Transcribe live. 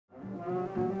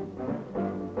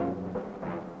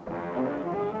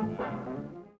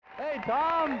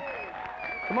Tom.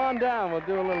 Come on down. We'll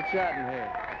do a little chatting here.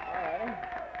 All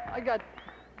right.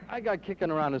 I got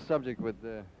kicking around a subject with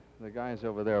the guys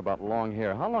over there about long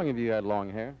hair. How long have you had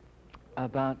long hair?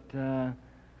 About,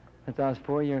 since I was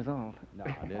 4 years old. No,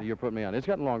 you're putting me on. It's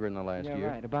gotten longer in the last year.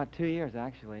 Right. About 2 years,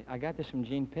 actually. I got this from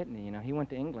Gene Pitney. You know, he went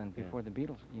to England before the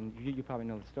Beatles. You probably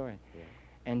know the story. Yeah.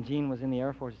 And Gene was in the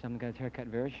Air Force or something, got his hair cut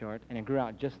very short, and it grew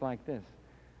out just like this.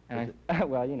 And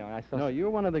well, you know, I saw... No, you're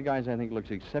one of the guys I think looks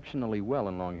exceptionally well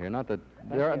in long hair. Not that...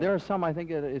 There are some I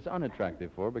think it's unattractive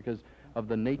for because of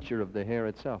the nature of the hair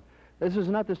itself. This is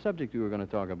not the subject we were going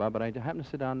to talk about, but I happened to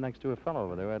sit down next to a fellow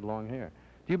over there who had long hair.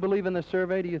 Do you believe in the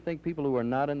survey? Do you think people who are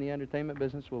not in the entertainment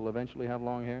business will eventually have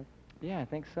long hair? Yeah, I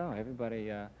think so. Everybody,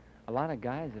 a lot of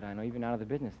guys that I know, even out of the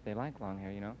business, they like long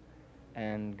hair, you know.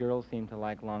 And girls seem to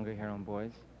like longer hair on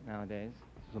boys nowadays.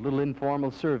 A little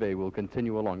informal survey will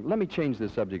continue along. Let me change the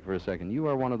subject for a second. You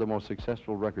are one of the most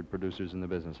successful record producers in the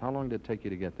business. How long did it take you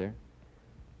to get there?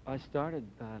 I started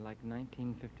like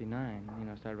 1959, you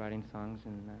know, started writing songs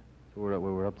and... So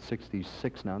we're up to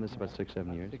 66 now. This is about 6,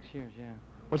 7 years. 6 years, yeah.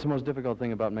 What's the most difficult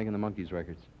thing about making the Monkees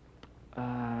records?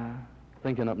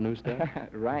 Thinking up new stuff?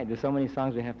 Right. There's so many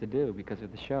songs we have to do because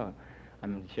of the show. I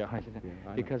mean, the show,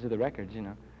 because of the records, you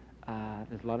know.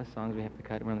 There's a lot of songs we have to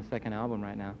cut. We're on the second album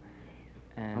right now.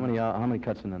 And how many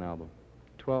cuts in an album?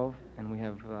 12, and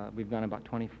we've done about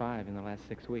 25 in the last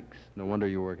 6 weeks. No wonder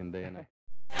you're working day and night.